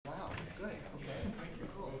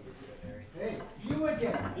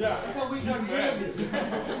I thought we got rid of these things.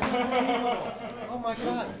 Oh my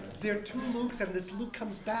God. There are two Lukes and this Luke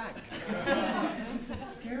comes back. This is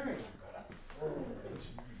scary.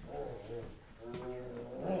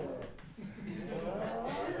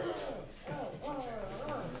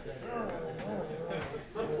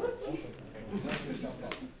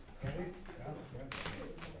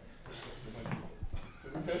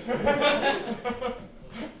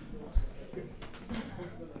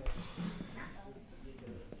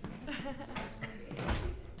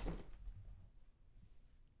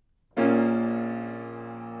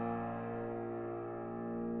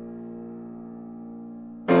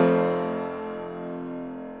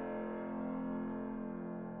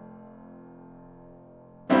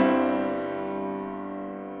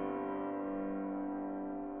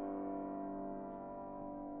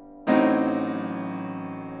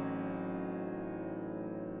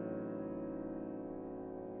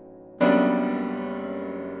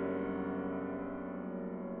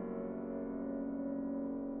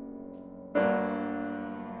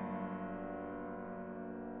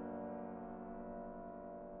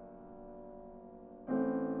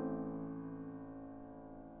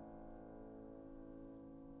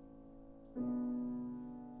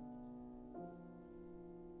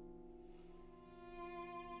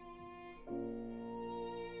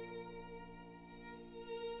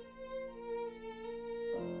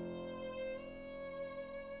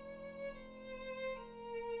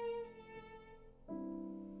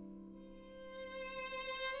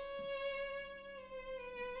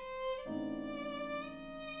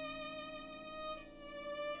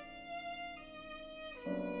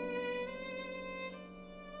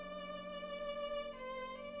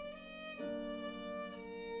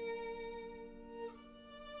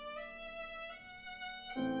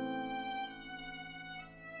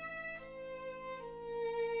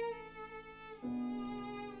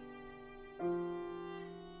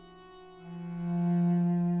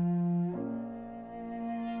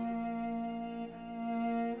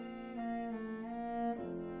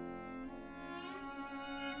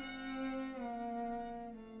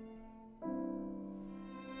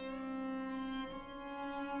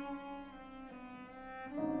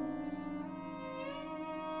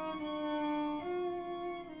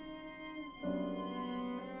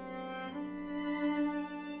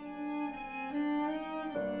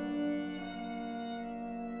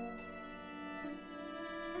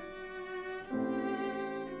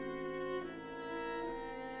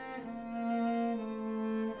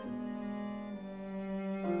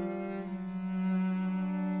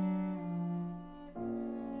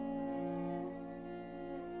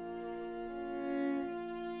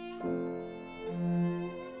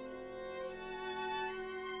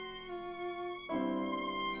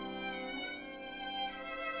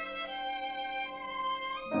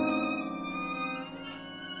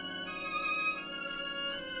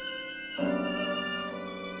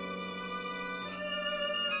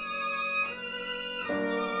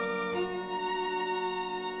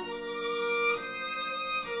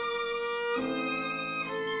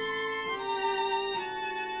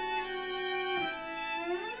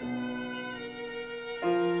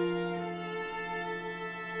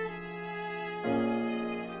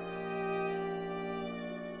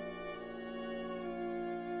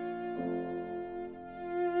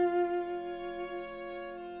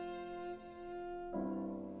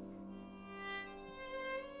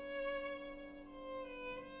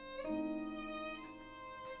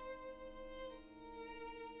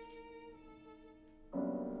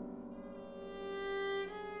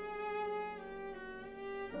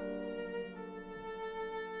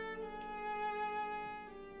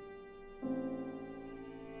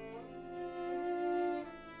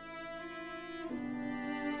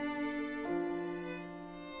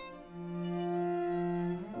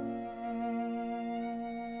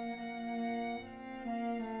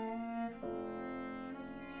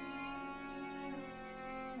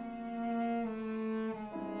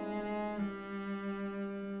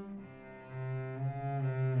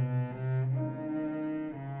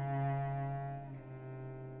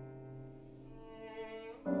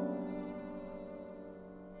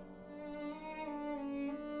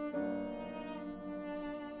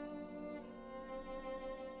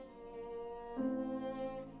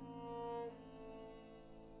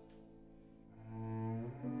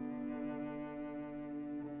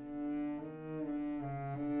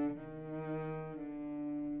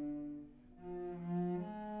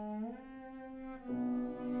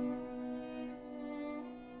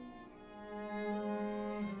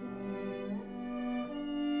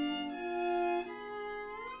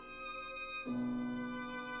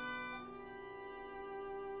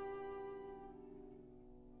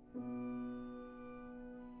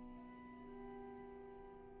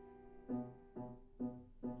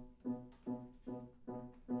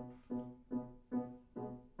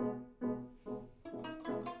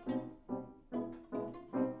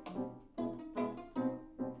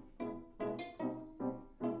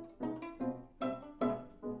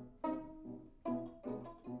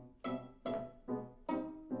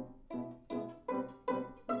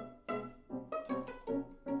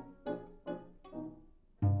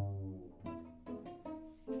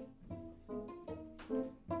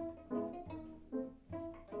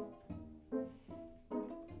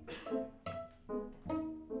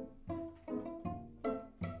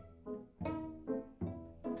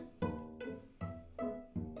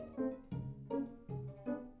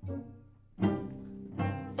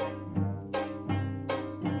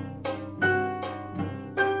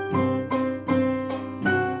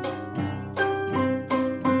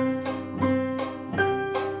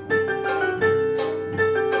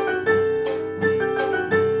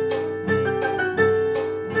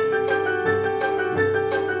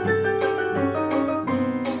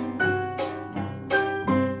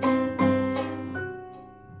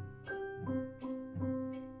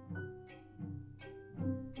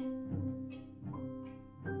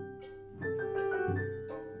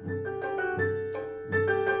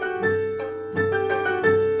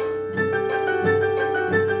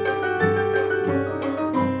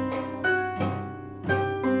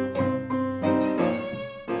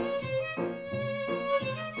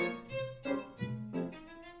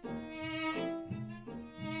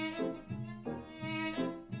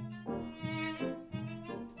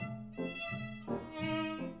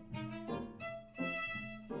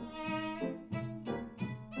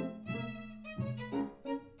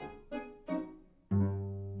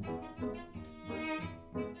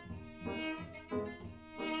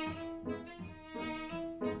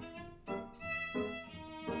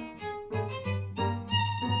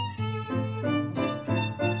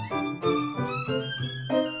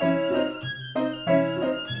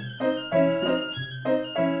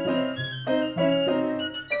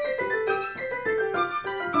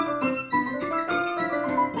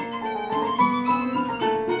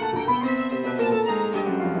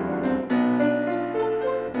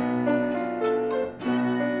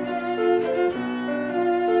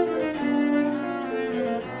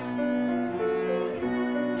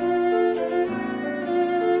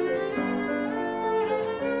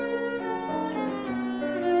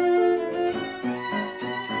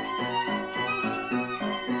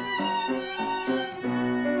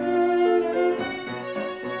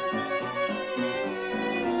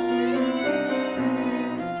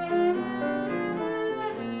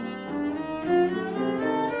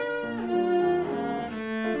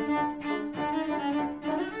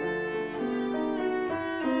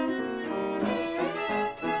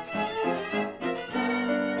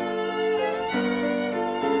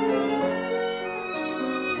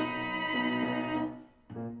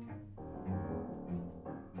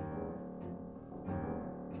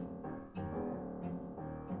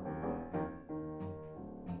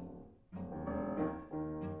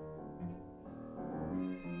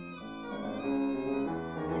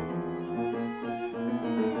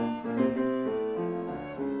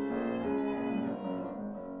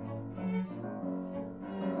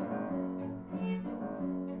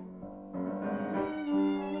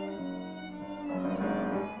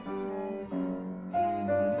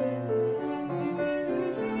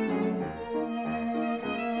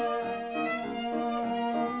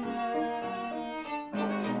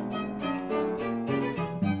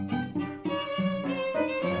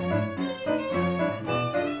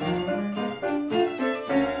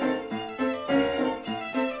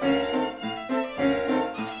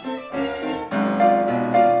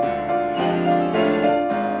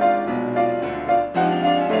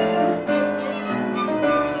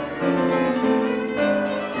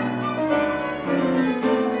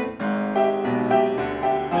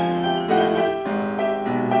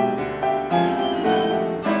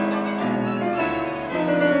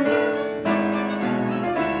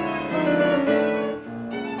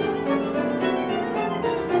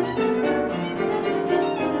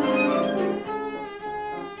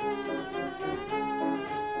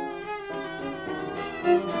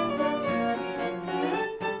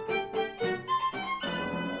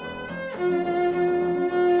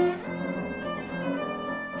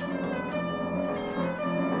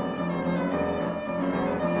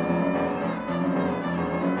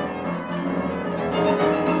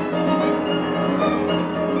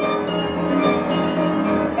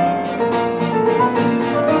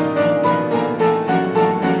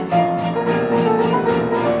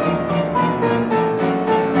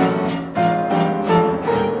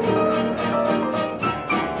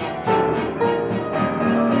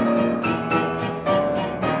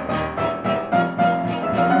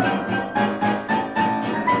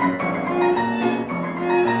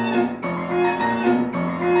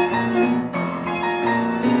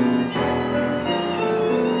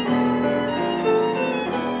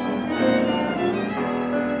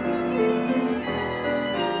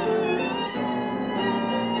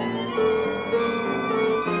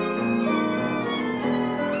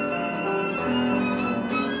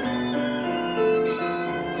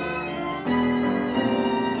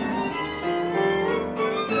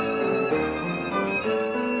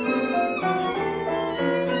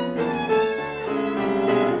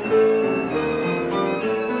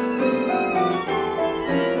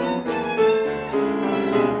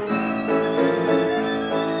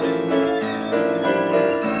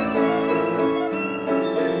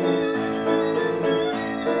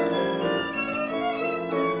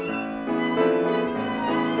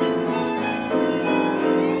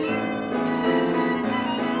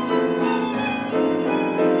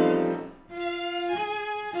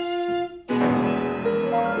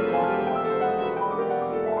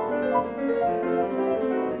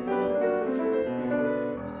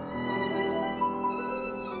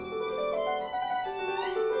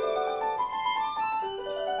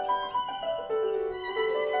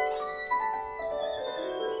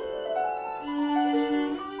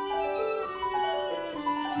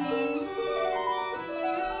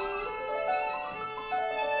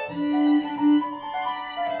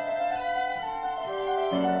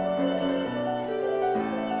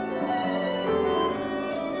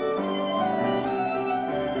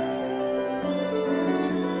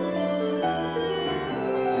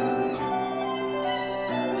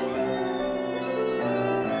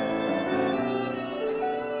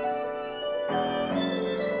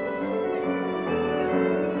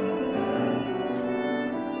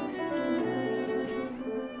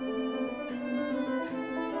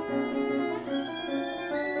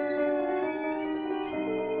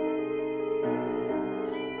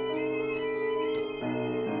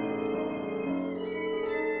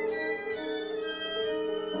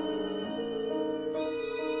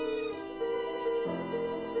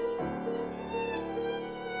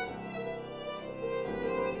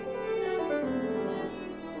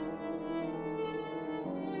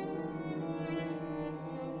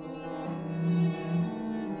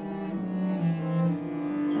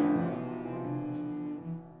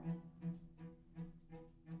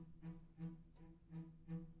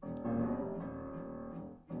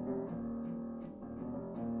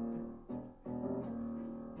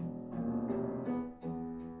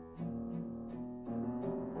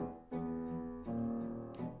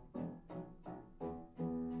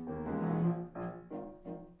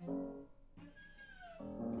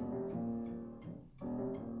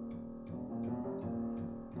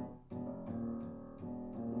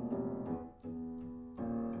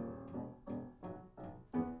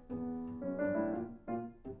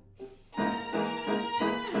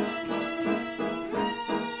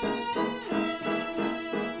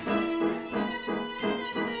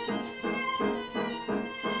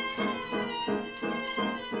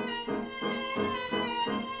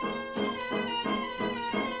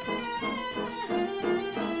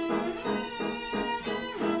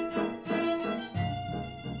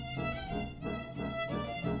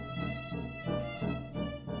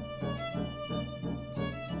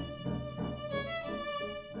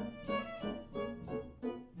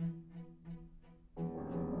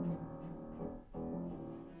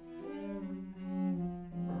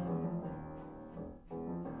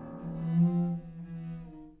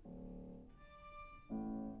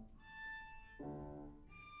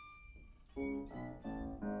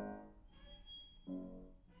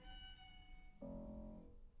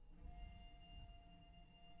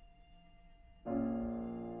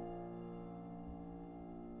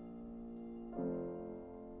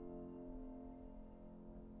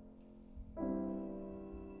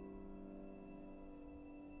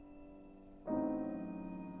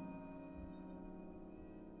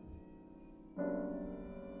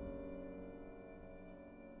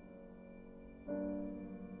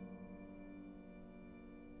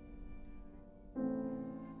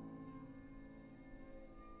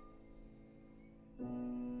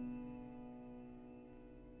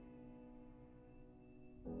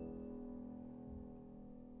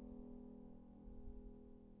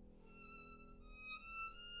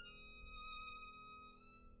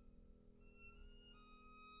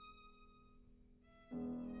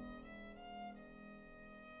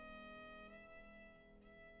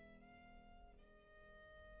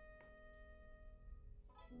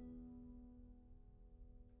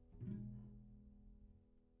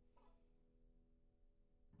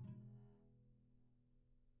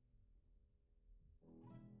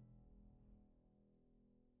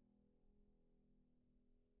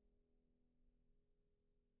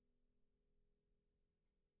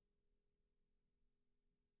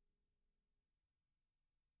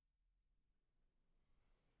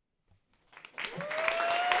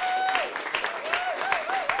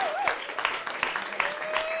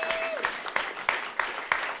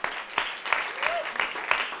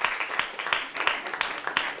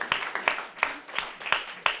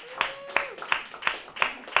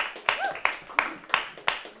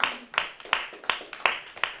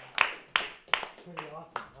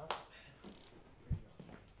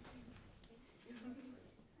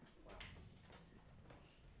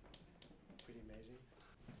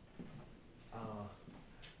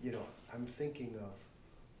 I'm thinking of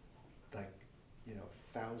like,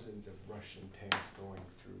 thousands of Russian tanks going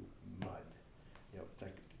through mud. It's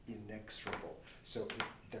like inexorable. So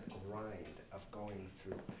the grind of going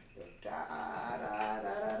through, da da da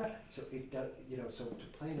da da. So it does, so to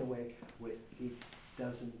play in a way where it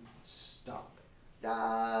doesn't stop.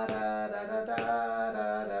 Da da da da da da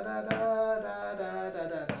da da da da da da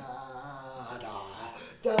da da,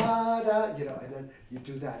 and then you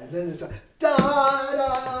do that, and then it's a da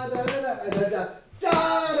da da da da da da da.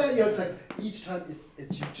 It's like each time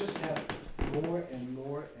it's you just have more and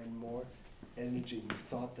more and more energy. You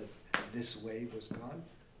thought that this wave was gone,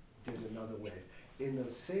 there's another wave. In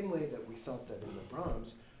the same way that we thought that in the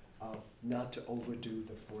Brahms, not to overdo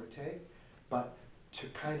the forte, but to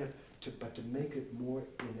kind of, to make it more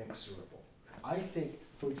inexorable. I think,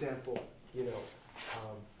 for example,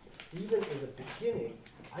 even in the beginning,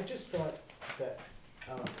 I just thought that,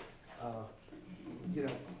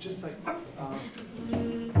 just like,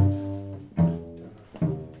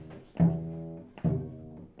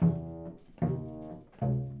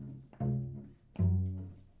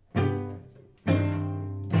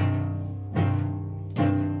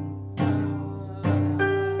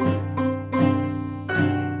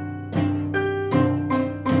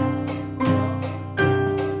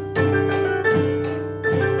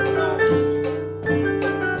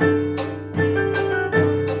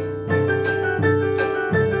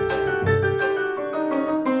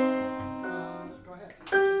 go ahead,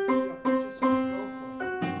 just go for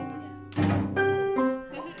it.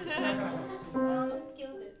 Almost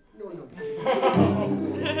killed it. No.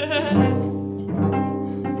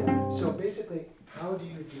 Yeah. So basically, how do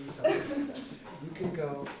you do something like that? You can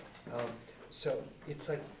go. So it's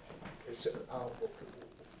like. So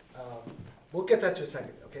we'll get that to a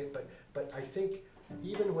second, okay? But I think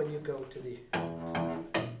even when you go to the,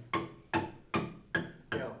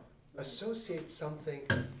 associate something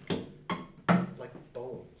like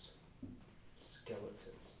bones,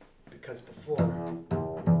 skeletons, because before.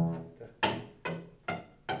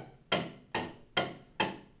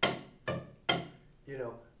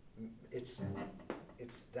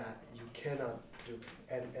 It's that you cannot do,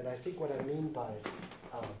 and I think what I mean by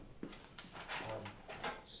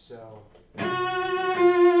so.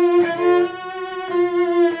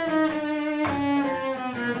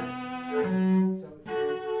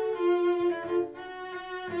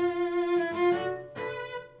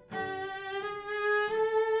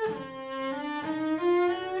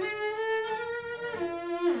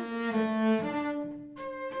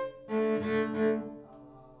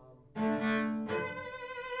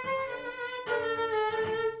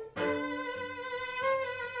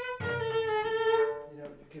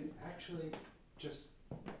 Actually just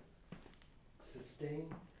sustain,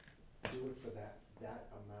 do it for that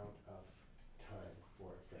amount of time for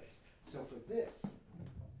a phrase. So for this,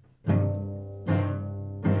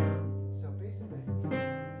 so basically,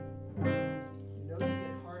 you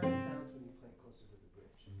get harder sounds when you play closer to the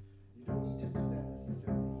bridge. You don't need to do that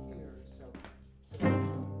necessarily here. So you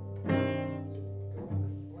go in a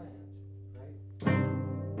slant, right?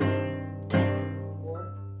 Or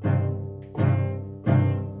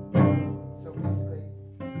so basically,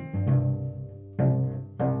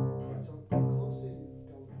 so the closer you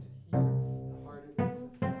go to here, the harder this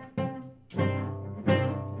is.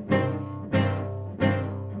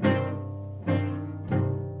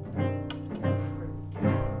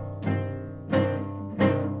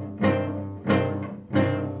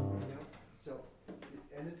 So,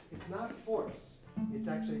 and it's not force. It's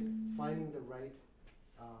actually finding the right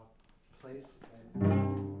place and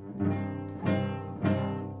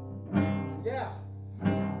yeah.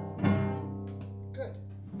 Good.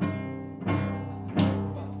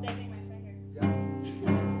 Saving my finger. Yeah.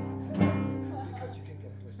 Because you can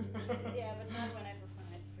get blisters. Yeah, but not when I perform.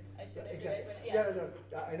 I should have Exactly. do it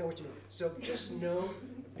No. I know what you mean. So just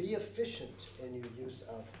be efficient in your use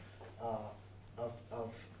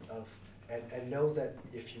and know that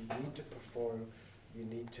if you need to perform, you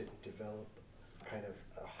need to develop kind of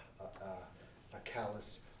a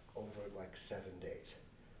callus over like 7 days.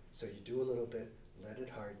 So you do a little bit, let it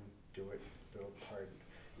harden, do it a little harden,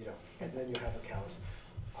 and then you have a callus.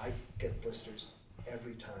 I get blisters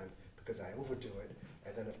every time because I overdo it,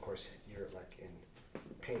 and then of course you're like in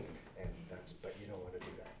pain, and but you don't want to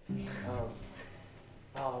do that.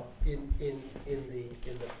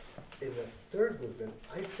 In the third movement,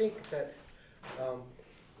 I think that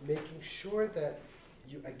making sure that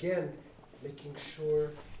making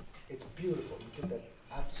sure it's beautiful. You did that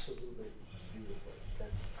absolutely beautiful.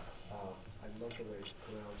 That's I love the way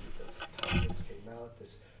the topics came out.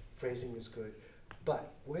 This phrasing is good,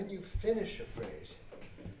 but when you finish a phrase,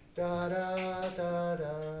 da da da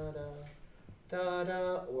da da da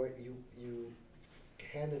da, or you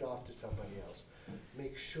hand it off to somebody else,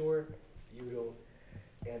 make sure you don't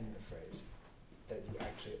end the phrase, that you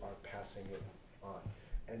actually are passing it on.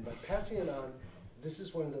 And by passing it on, this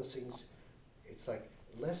is one of those things, it's like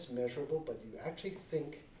less measurable, but you actually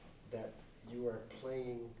think that you are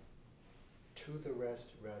playing to the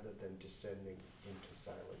rest rather than descending into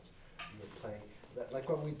silence. You're playing, like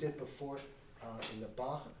what we did before in the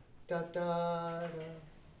Bach, da da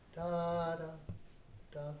da da da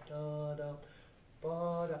da da da.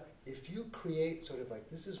 ba da. If you create sort of like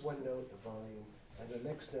this is one note, a volume, and the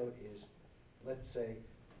next note is, let's say,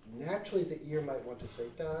 naturally the ear might want to say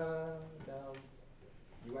da da.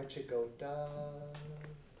 You actually go da.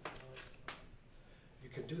 Da. You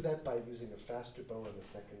can do that by using a faster bow on the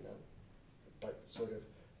second note, but sort of.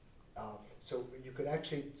 So you could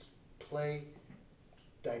actually play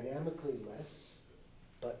dynamically less,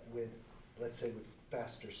 but with, let's say, with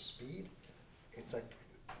faster speed. It's like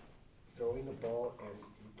throwing a ball and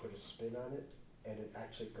you put a spin on it, and it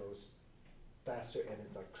actually goes faster and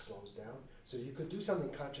it like slows down. So you could do something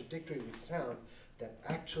contradictory with sound that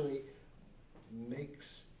actually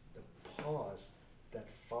makes the pause that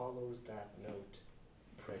follows that note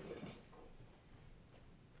pregnant.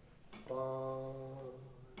 Ba.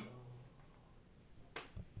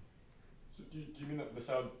 So do you mean that the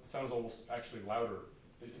sound is almost actually louder?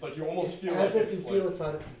 It's like you almost feel as like if it's you feel like it's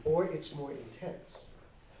louder, or it's more intense.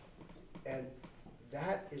 And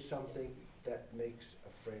that is something that makes a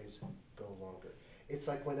phrase go longer. It's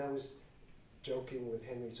like when I was joking with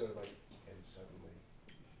Henry, sort of like, and suddenly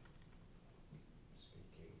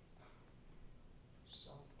speaking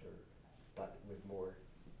softer, but with more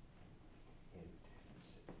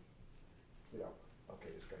intensity. You know,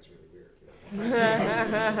 okay, this guy's really weird. You know?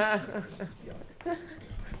 This is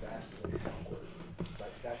vastly awkward.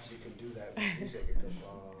 But that's, you can do that with music. It goes,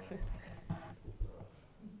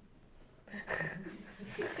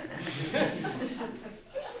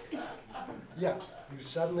 yeah, you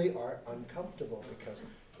suddenly are uncomfortable because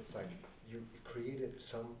it's like you created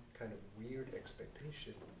some kind of weird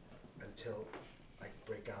expectation until I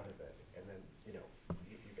break out of it, and then you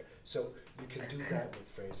get, so you can do that with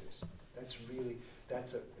phrases. That's really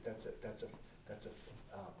that's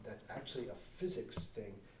actually a physics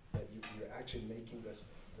thing that you're actually making the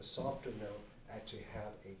softer note actually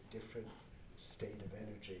have a different state of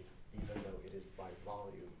energy, even though it is by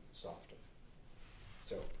volume softer.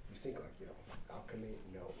 So you think like, alchemy?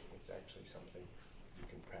 No, it's actually something you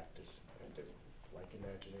can practice and do. Like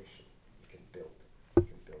imagination, you can build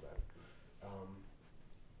out.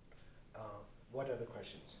 What other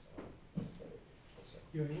questions?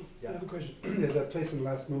 I have a question. There's a place in the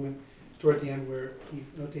last moment, toward the end, where he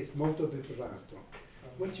notates molto vibrato.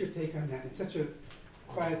 What's your take on that? It's such a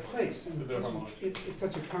quiet place, and it's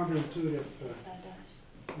such a counterintuitive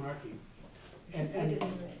marking. And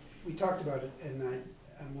we talked about it, and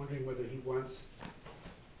I'm wondering whether he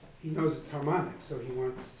knows it's harmonic, so he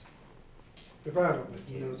wants vibrato, but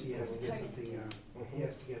he knows he has to get something, he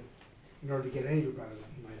has to get, in order to get any vibrato,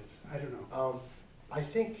 he might have, I don't know. I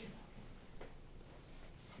think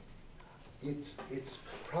it's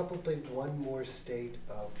probably one more state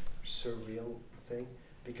of surreal thing,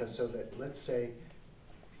 because so that, let's say,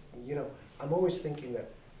 I'm always thinking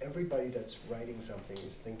that everybody that's writing something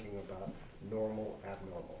is thinking about normal,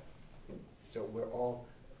 abnormal. So we're all,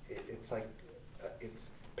 it's like, it's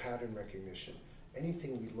pattern recognition.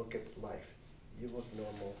 Anything we look at life, you look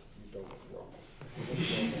normal, you don't look normal. You look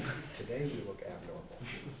normal, today you look abnormal.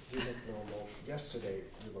 You look normal, yesterday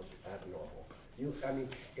you looked abnormal.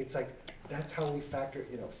 It's like, that's how we factor,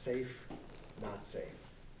 safe, not safe.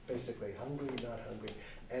 Basically, hungry, not hungry.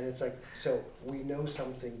 And it's like, so we know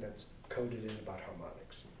something that's coded in about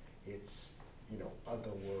harmonics. It's,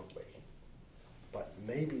 otherworldly. But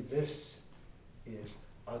maybe this is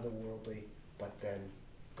otherworldly, but then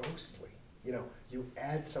ghostly. You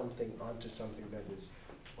add something onto something that is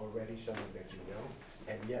already something that you know,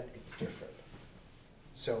 and yet it's different.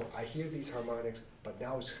 So I hear these harmonics, but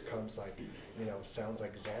now it comes like, sounds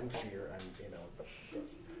like Zamfir and,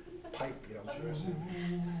 the pipe,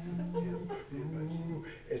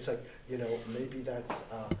 It's like, maybe that's,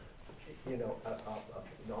 an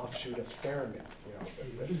offshoot of theremin,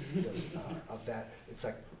 of that. It's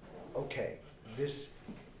like, okay,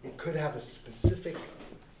 it could have a specific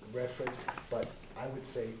reference, but I would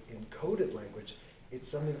say in coded language, it's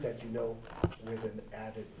something that you know with an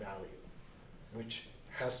added value, which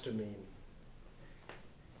has to mean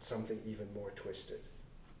something even more twisted.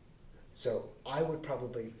 So I would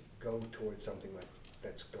probably go towards something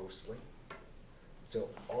that's ghostly. So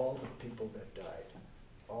all the people that died,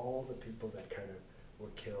 all the people that kind of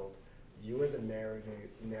were killed, you are the narrator,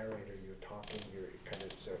 you're talking, you're kind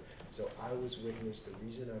of, so I was witness. The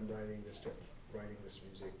reason I'm writing this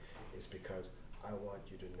music is because I want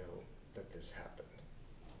you to know that this happened.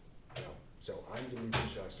 So I'm Dmitri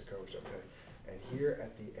Shostakovich, okay? And here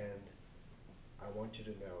at the end, I want you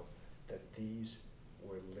to know that these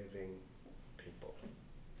were living people.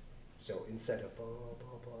 So instead of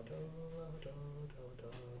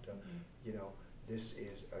this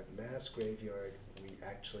is a mass graveyard. We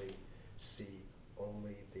actually see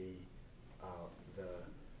only the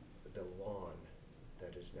the lawn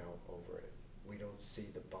that is now over it. We don't see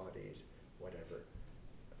the bodies, whatever.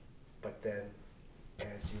 But then,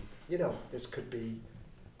 as you know, this could be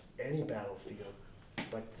any battlefield,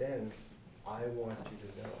 but then I want you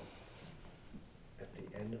to know at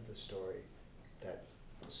the end of the story that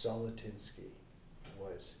Zolotinsky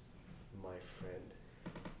was my friend,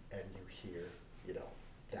 and you hear, you know,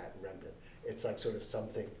 that remnant. It's like sort of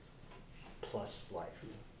something plus life,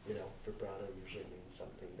 you know. Vibrato usually means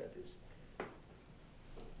something that is,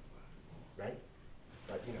 right?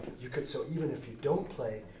 But you know, you could, so even if you don't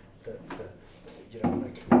play the you know,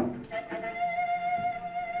 like,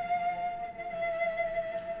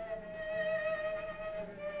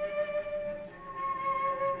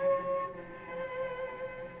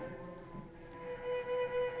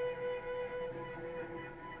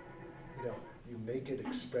 you know, you make it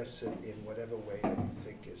expressive in whatever way that you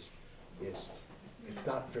think is, it's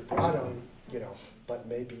not vibrato, you know, but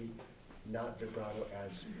maybe not vibrato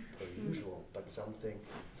as per usual, but something,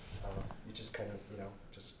 you just kind of, you know,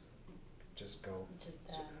 just go.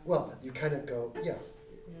 Just, Well, you kind of go, yeah.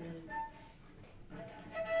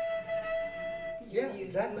 Yeah,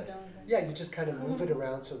 exactly. Yeah, you just kind of move it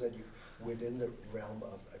around so that you, within the realm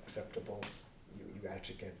of acceptable, you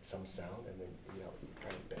actually get some sound, and then, you know, you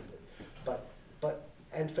kind of bend it. But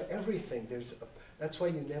and for everything, that's why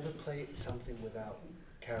you never play something without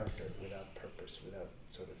character, without purpose, without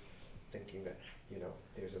sort of thinking that, you know,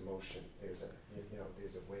 there's emotion, there's a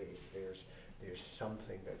wave, there's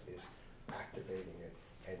something that is activating it,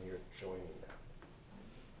 and you're joining that,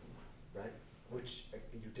 right? Which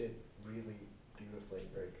you did really beautifully,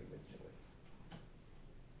 very convincingly,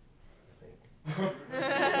 I think.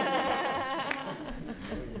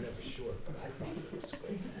 You're never sure, but I thought it was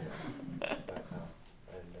great. But,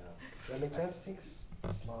 does that make sense? I think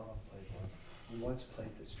Slava played once. We once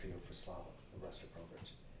played this trio for Slava,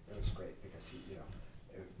 Rostropovich. It was great because he, you know,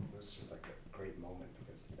 it was just like a great moment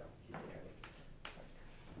because, you know, he kind of, it's like,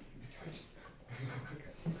 he touched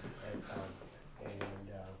okay.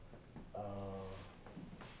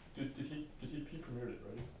 Did he premiered it,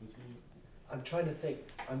 right? Was he? I'm trying to think.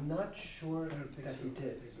 I'm not sure I don't think that so. he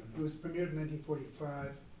did. It was premiered in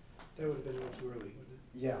 1945. That would have been a little too early, wouldn't it?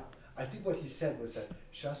 Yeah, I think what he said was that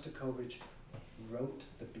Shostakovich wrote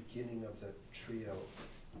the beginning of the trio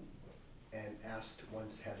and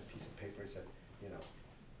once had a piece of paper and said, you know,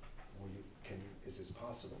 is this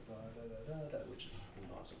possible? Da, da, da, da, da, which is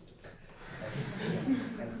impossible to play.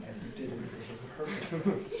 And he did it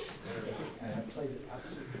perfectly. And I played it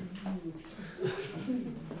absolutely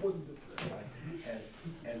wonderfully. Right?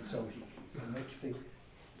 And so the next thing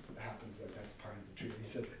happens that's part of the trio. He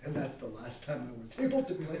said, and that's the last time I was able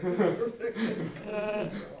to play it perfectly.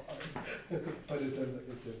 It's so hard. But it's in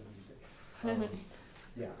the music.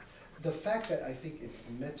 Yeah. The fact that I think it's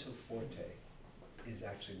mezzo forte is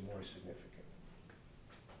actually more significant.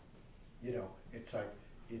 You know, it's like,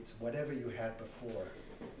 it's whatever you had before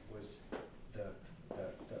was the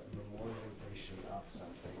memorialization of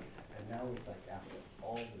something, and now it's like after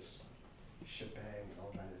all this shebang and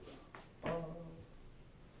all that,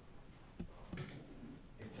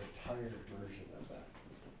 it's a tired version of that.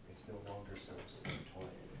 It's no longer so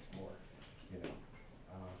stentorian. It's more, you know,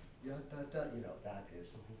 you know, that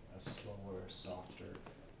is a slower, softer,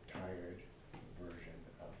 tired version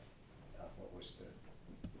of what was the,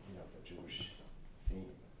 you know, the Jewish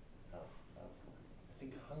theme of I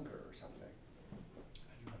think hunger or something.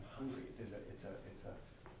 I'm hungry.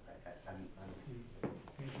 I'm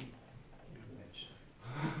Maybe. Mitch.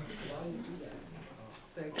 Why do you do that?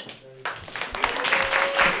 Thank you.